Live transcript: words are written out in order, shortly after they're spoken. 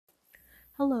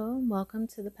Hello, and welcome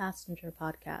to the Passenger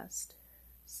Podcast.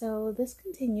 So, this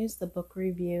continues the book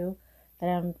review that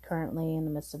I'm currently in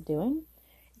the midst of doing.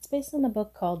 It's based on the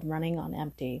book called Running on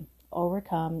Empty: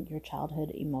 Overcome Your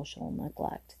Childhood Emotional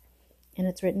Neglect. And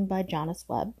it's written by Jonas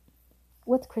Webb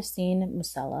with Christine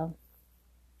Musella.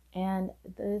 And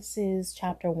this is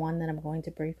chapter 1 that I'm going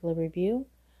to briefly review.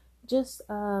 Just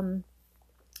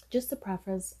to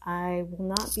preface, I will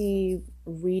not be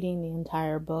reading the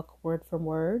entire book word for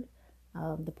word.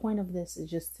 The point of this is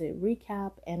just to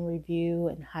recap and review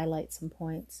and highlight some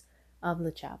points of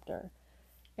the chapter.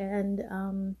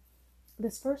 And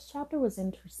this first chapter was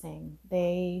interesting.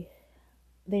 They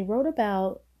wrote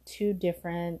about two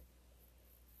different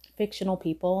fictional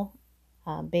people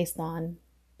based on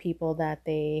people that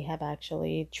they have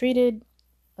actually treated,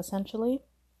 essentially,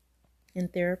 in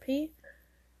therapy.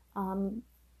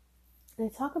 They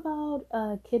talk about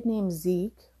a kid named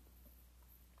Zeke,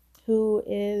 who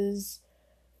is,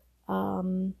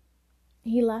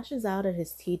 he lashes out at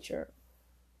his teacher,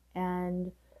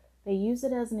 and they use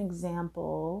it as an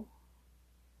example.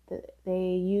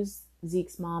 They use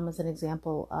Zeke's mom as an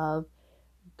example of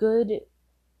good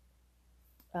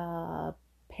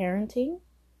parenting,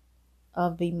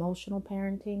 of emotional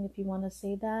parenting, if you want to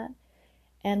say that.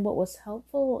 And what was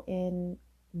helpful in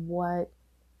what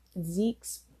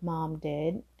Zeke's mom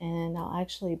did, and I'll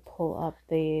actually pull up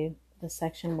the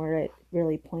section where it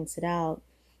really points it out.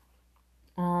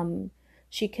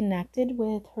 She connected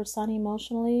with her son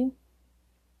emotionally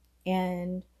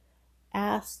and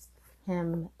asked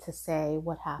him to say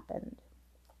what happened.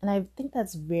 And I think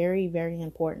that's very, very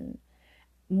important.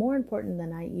 More important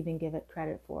than I even give it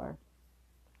credit for.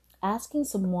 Asking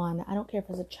someone, I don't care if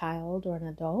it's a child or an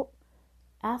adult,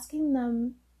 asking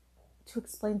them to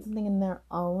explain something in their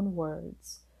own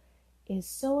words is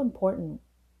so important.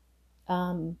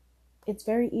 It's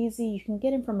very easy. You can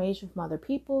get information from other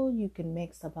people. You can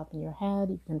make stuff up in your head.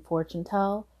 You can fortune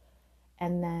tell.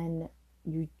 And then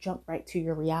you jump right to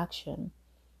your reaction.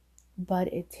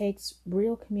 But it takes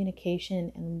real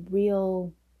communication and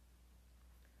real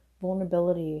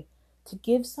vulnerability to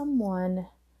give someone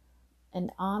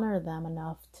and honor them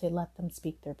enough to let them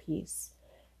speak their piece.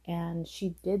 And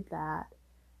she did that.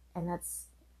 And that's,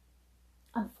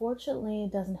 unfortunately,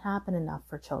 it doesn't happen enough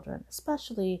for children,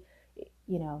 especially,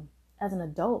 as an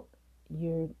adult,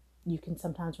 you can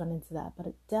sometimes run into that,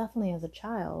 but definitely as a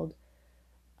child,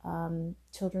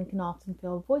 children can often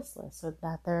feel voiceless or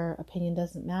that their opinion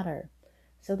doesn't matter.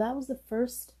 So that was the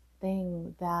first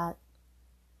thing that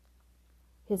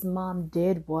his mom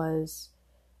did, was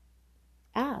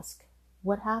ask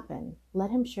what happened. Let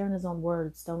him share in his own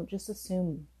words. Don't just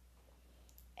assume.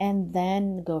 And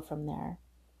then go from there.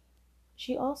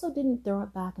 She also didn't throw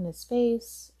it back in his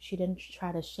face. She didn't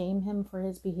try to shame him for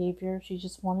his behavior. She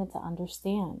just wanted to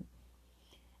understand.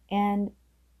 And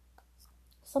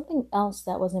something else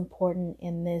that was important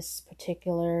in this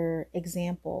particular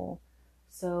example.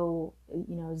 So,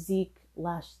 Zeke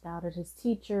lashed out at his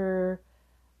teacher.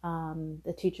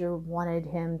 The teacher wanted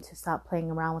him to stop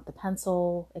playing around with the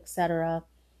pencil, etc.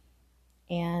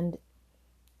 And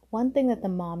one thing that the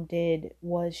mom did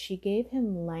was she gave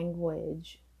him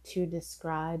language to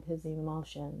describe his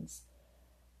emotions.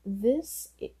 This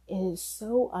is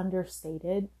so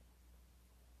understated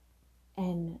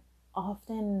and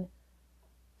often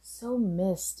so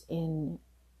missed in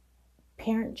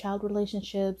parent-child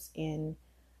relationships, in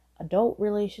adult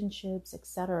relationships,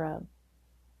 etc.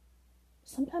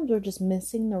 Sometimes we're just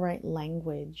missing the right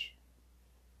language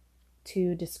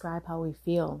to describe how we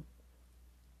feel.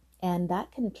 And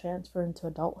that can transfer into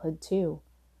adulthood too.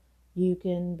 You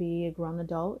can be a grown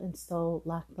adult and still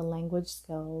lack the language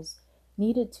skills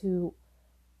needed to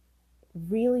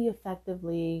really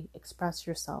effectively express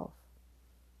yourself.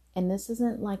 And this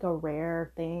isn't like a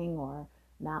rare thing, or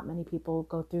not many people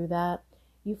go through that.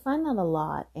 You find that a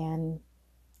lot. And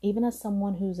even as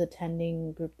someone who's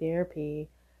attending group therapy,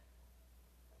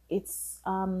 it's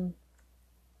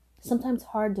sometimes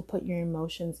hard to put your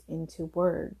emotions into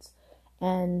words.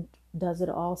 And does it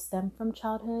all stem from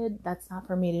childhood? That's not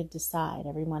for me to decide.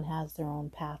 Everyone has their own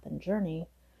path and journey,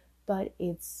 but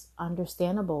it's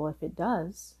understandable if it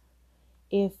does.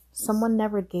 If someone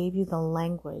never gave you the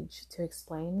language to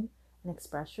explain and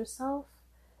express yourself,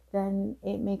 then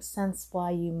it makes sense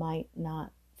why you might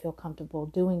not feel comfortable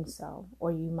doing so,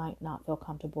 or you might not feel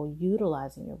comfortable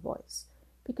utilizing your voice,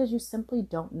 because you simply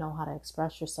don't know how to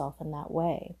express yourself in that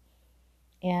way.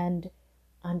 And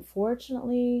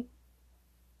unfortunately,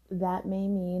 that may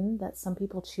mean that some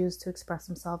people choose to express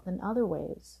themselves in other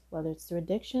ways, whether it's through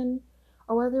addiction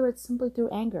or whether it's simply through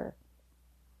anger.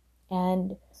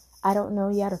 And I don't know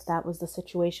yet if that was the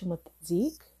situation with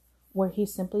Zeke where he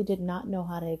simply did not know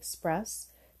how to express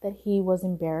that he was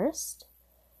embarrassed.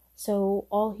 So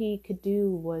all he could do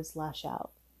was lash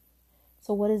out.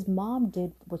 So what his mom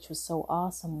did, which was so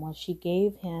awesome, was she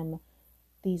gave him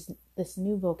this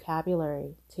new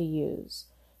vocabulary to use.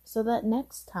 So that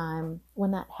next time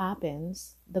when that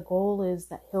happens, the goal is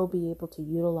that he'll be able to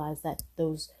utilize that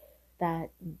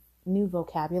new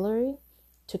vocabulary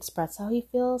to express how he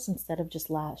feels instead of just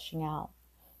lashing out.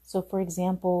 So for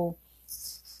example,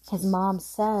 his mom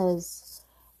says,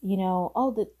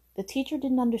 oh, the teacher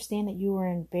didn't understand that you were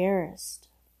embarrassed.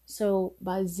 So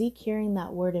by Zeke hearing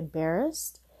that word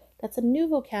embarrassed, that's a new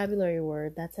vocabulary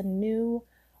word. That's a new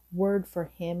word for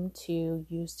him to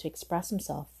use to express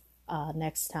himself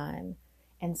next time,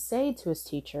 and say to his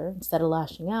teacher, instead of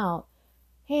lashing out,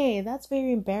 hey, that's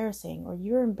very embarrassing, or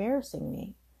you're embarrassing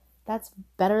me. That's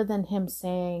better than him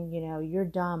saying, you're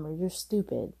dumb or you're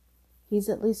stupid. He's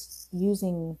at least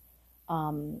using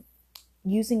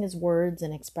his words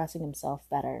and expressing himself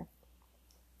better.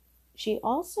 She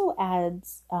also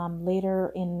adds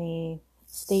later in the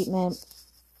statement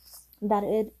that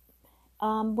it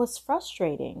was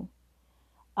frustrating.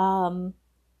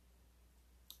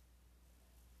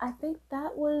 I think I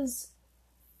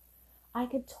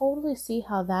could totally see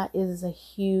how that is a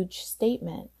huge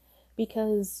statement,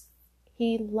 because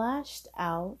he lashed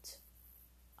out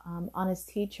on his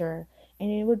teacher, and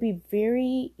it would be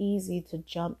very easy to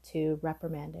jump to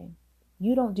reprimanding.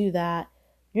 You don't do that.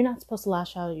 You're not supposed to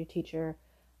lash out at your teacher.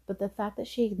 But the fact that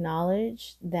she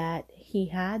acknowledged that he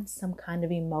had some kind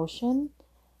of emotion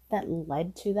that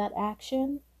led to that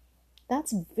action,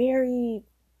 that's very,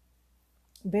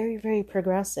 very, very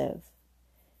progressive.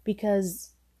 Because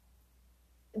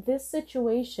this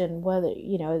situation, whether,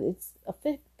 it's a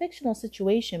fictional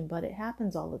situation, but it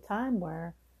happens all the time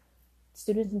where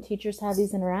students and teachers have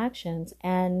these interactions,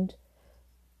 and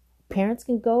parents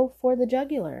can go for the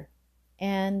jugular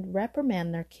and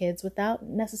reprimand their kids without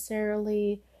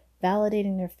necessarily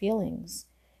validating their feelings.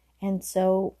 And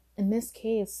so in this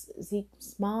case,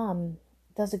 Zeke's mom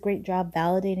does a great job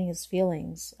validating his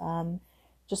feelings.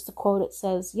 Just to quote, it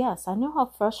says, yes, I know how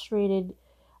frustrated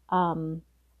I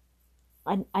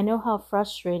know how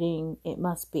frustrating it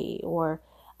must be, or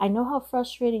I know how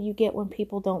frustrated you get when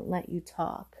people don't let you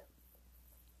talk.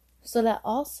 So that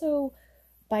also,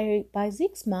 by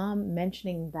Zeke's mom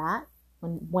mentioning that,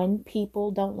 when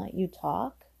people don't let you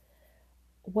talk,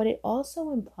 what it also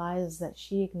implies is that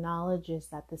she acknowledges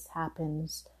that this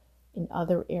happens in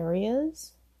other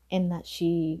areas and that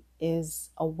she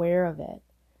is aware of it.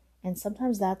 And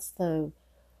sometimes that's the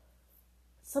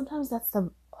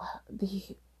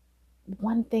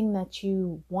one thing that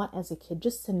you want as a kid,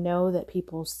 just to know that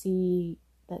people see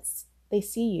that they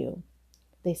see you.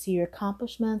 They see your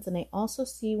accomplishments, and they also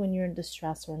see when you're in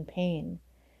distress or in pain.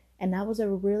 And that was a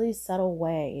really subtle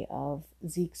way of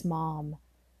Zeke's mom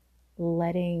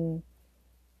letting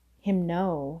him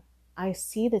know, I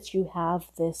see that you have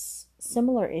this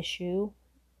similar issue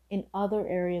in other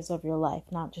areas of your life,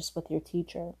 not just with your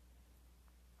teacher.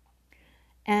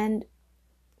 And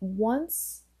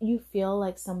once you feel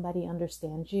like somebody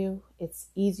understands you, it's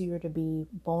easier to be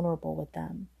vulnerable with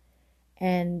them.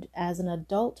 And as an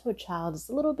adult to a child, it's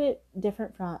a little bit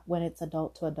different from when it's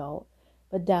adult to adult,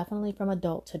 but definitely from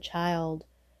adult to child,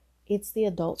 it's the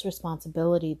adult's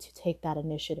responsibility to take that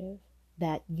initiative,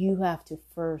 that you have to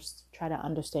first try to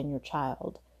understand your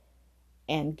child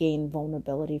and gain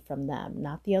vulnerability from them,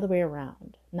 not the other way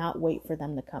around, not wait for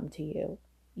them to come to you.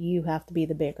 You have to be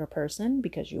the bigger person,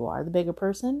 because you are the bigger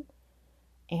person,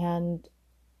 and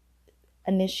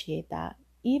initiate that,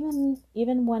 even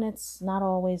when it's not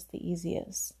always the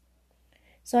easiest.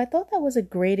 So I thought that was a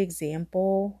great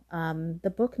example.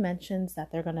 The book mentions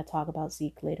that they're going to talk about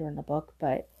Zeke later in the book,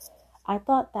 but I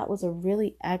thought that was a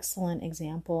really excellent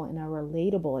example and a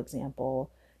relatable example.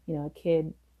 A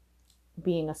kid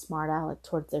being a smart aleck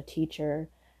towards their teacher.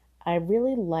 I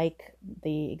really like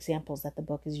the examples that the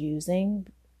book is using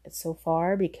so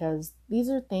far, because these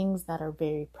are things that are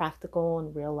very practical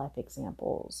and real life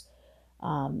examples.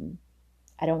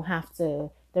 I don't have to,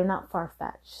 they're not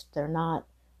far-fetched. They're not,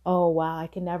 oh wow, I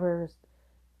can never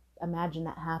imagine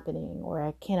that happening, or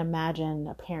I can't imagine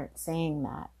a parent saying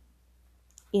that.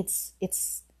 It's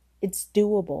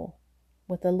doable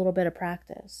with a little bit of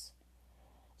practice.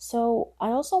 So I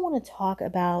also want to talk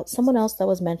about someone else that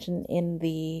was mentioned in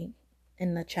the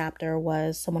chapter,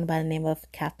 was someone by the name of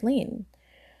Kathleen.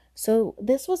 So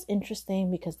this was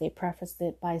interesting because they prefaced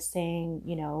it by saying,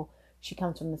 she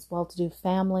comes from this well-to-do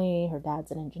family. Her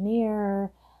dad's an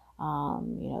engineer.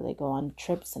 They go on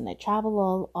trips and they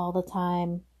travel all the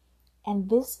time. And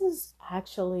this is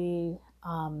actually,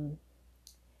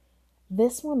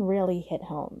 this one really hit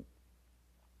home.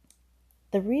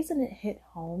 The reason it hit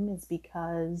home is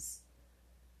because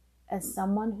as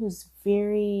someone who's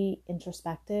very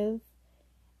introspective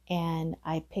and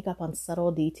I pick up on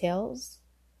subtle details,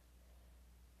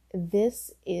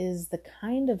 this is the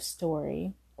kind of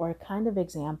story or a kind of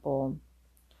example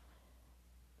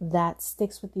that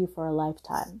sticks with you for a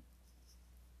lifetime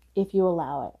if you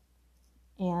allow it.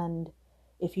 And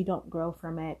if you don't grow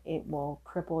from it, it will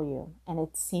cripple you. And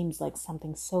it seems like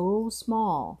something so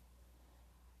small.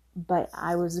 But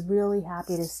I was really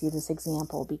happy to see this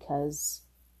example because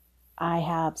I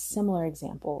have similar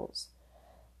examples.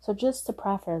 So just to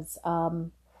preface,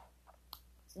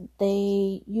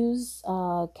 they use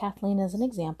Kathleen as an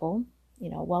example,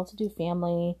 well-to-do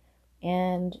family,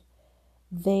 and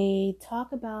they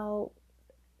talk about,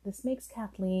 this makes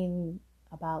Kathleen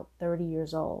about 30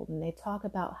 years old, and they talk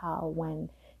about how when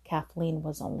Kathleen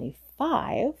was only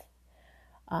 5,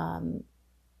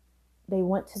 they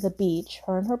went to the beach,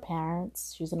 her and her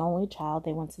parents, she was an only child,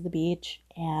 they went to the beach,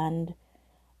 and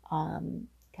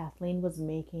Kathleen was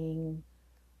making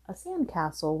a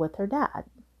sandcastle with her dad.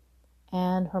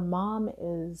 And her mom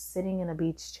is sitting in a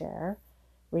beach chair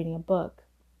reading a book.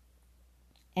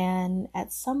 And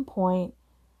at some point,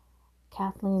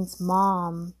 Kathleen's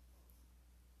mom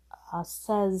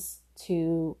says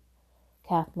to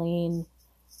Kathleen,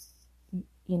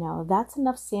 that's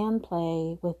enough sand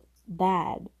play with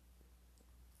Dad,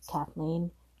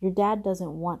 Kathleen. Your dad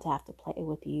doesn't want to have to play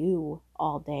with you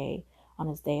all day on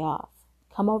his day off.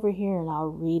 Come over here and I'll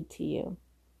read to you.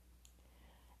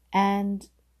 And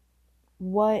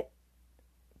what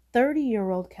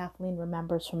 30-year-old Kathleen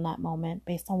remembers from that moment,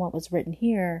 based on what was written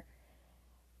here,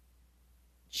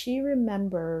 she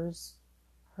remembers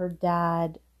her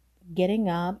dad getting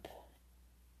up,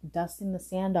 dusting the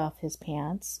sand off his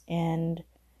pants, and,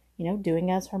 doing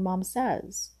as her mom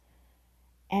says.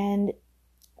 And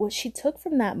what she took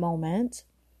from that moment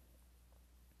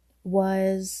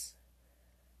was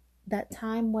that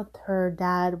time with her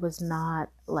dad was not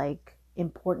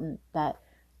important, that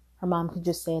her mom could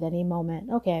just say at any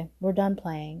moment, okay, we're done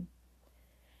playing.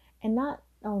 And not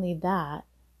only that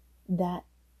not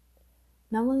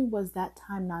only was that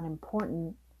time not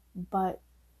important, but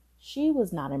she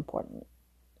was not important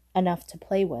enough to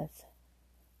play with.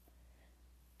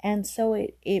 And so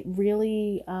it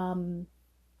really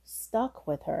stuck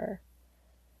with her.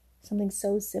 Something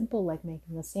so simple like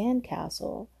making a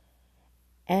sandcastle.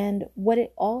 And what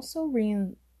it also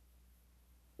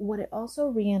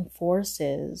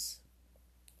reinforces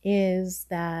is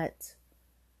that,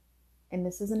 and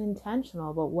this isn't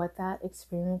intentional, but what that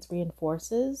experience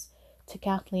reinforces to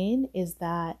Kathleen is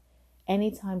that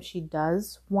anytime she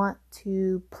does want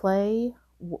to play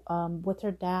with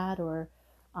her dad or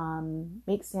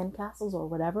make sandcastles or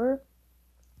whatever,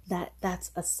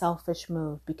 that's a selfish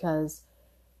move because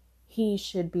he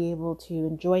should be able to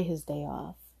enjoy his day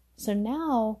off. So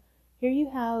now here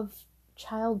you have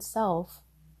child self,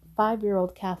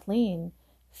 5-year-old Kathleen,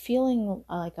 feeling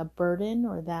like a burden,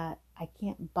 or that I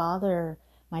can't bother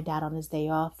my dad on his day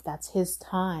off, that's his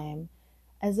time,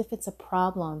 as if it's a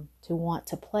problem to want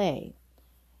to play.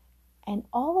 And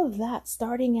all of that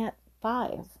starting at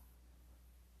 5.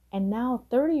 And now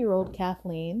 30-year-old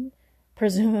Kathleen,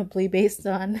 presumably based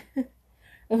on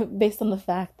the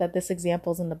fact that this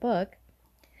example's in the book,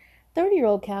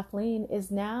 30-year-old Kathleen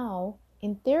is now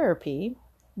in therapy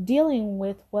dealing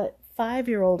with what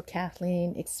 5-year-old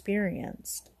Kathleen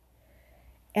experienced.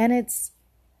 And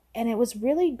it was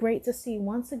really great to see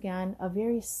once again a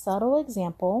very subtle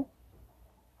example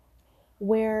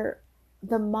where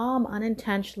the mom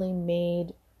unintentionally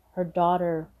made her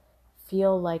daughter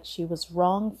feel like she was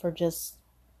wrong for just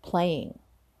playing.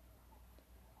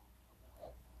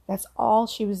 That's all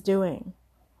she was doing.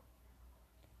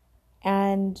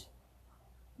 And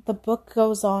the book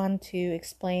goes on to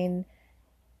explain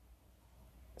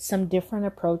some different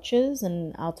approaches,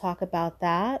 and I'll talk about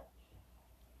that.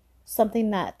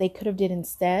 Something that they could have did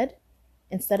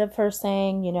instead of her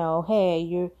saying, hey,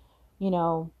 you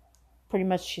pretty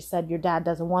much she said your dad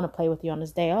doesn't want to play with you on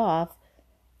his day off.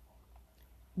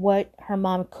 What her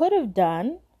mom could have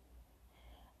done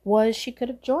was she could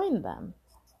have joined them.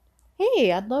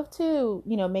 Hey, I'd love to,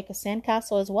 make a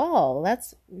sandcastle as well.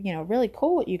 That's, really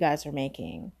cool what you guys are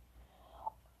making.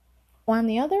 On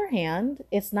the other hand,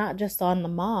 it's not just on the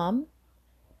mom.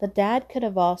 The dad could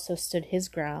have also stood his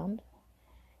ground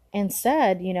and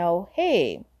said,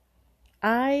 hey,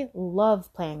 I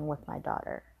love playing with my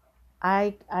daughter.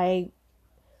 I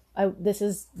this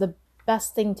is the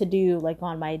best thing to do,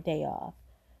 on my day off.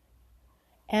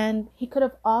 And he could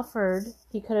have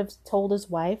told his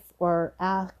wife or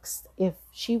asked if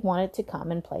she wanted to come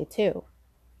and play too.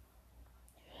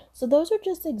 So those are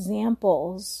just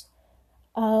examples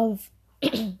of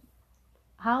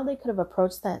how they could have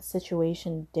approached that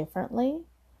situation differently.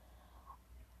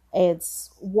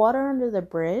 It's water under the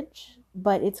bridge,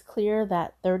 but it's clear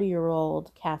that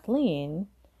 30-year-old Kathleen,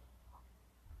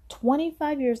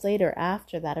 25 years later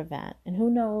after that event, and who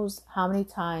knows how many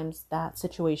times that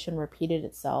situation repeated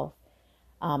itself,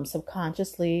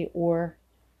 subconsciously or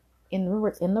in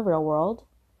the real world,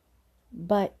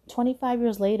 but 25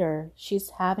 years later,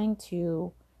 she's having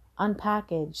to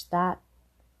unpackage that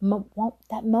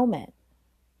moment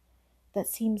that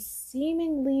seems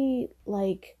seemingly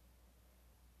like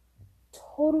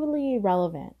totally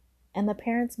irrelevant, and the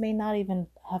parents may not even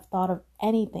have thought of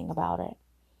anything about it,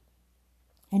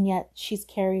 and yet she's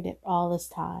carried it all this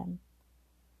time.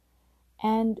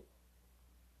 And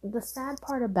the sad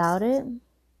part about it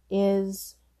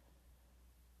is,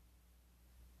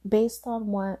 based on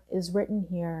what is written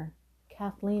here,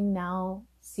 Kathleen now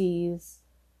sees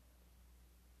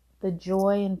the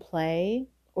joy in play,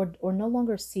 or no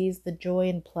longer sees the joy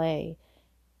in play.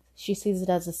 She sees it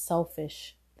as a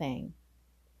selfish thing.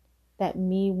 That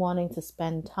me wanting to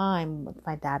spend time with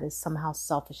my dad is somehow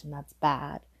selfish, and that's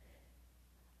bad.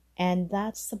 And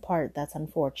that's the part that's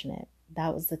unfortunate.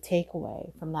 That was the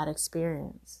takeaway from that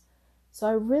experience. So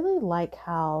I really like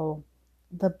how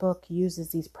the book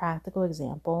uses these practical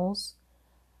examples.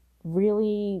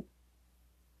 Really,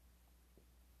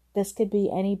 this could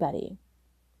be anybody.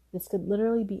 This could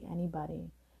literally be anybody.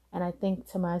 And I think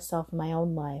to myself in my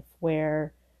own life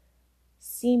where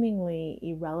seemingly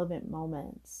irrelevant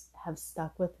moments have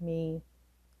stuck with me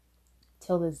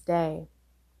till this day.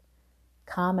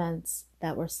 Comments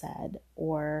that were said,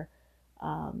 or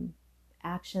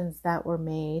actions that were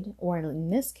made, or in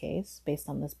this case, based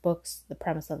on the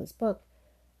premise of this book,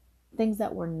 things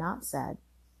that were not said,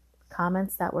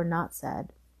 comments that were not said,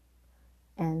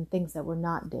 and things that were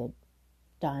not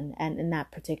done, and in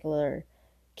that particular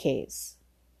case.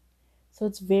 So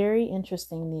it's very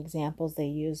interesting, the examples they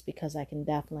use, because I can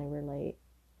definitely relate.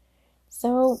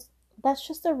 So that's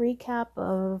just a recap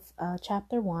of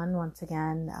chapter 1. Once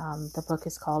again, the book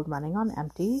is called Running on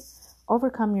Empty,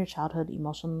 Overcome Your Childhood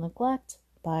Emotional Neglect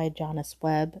by Jonas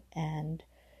Webb and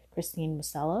Christine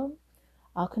Musello.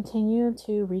 I'll continue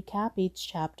to recap each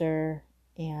chapter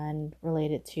and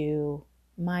relate it to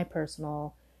my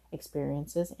personal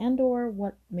experiences and or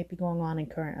what may be going on in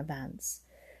current events.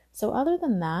 So other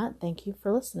than that, thank you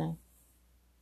for listening.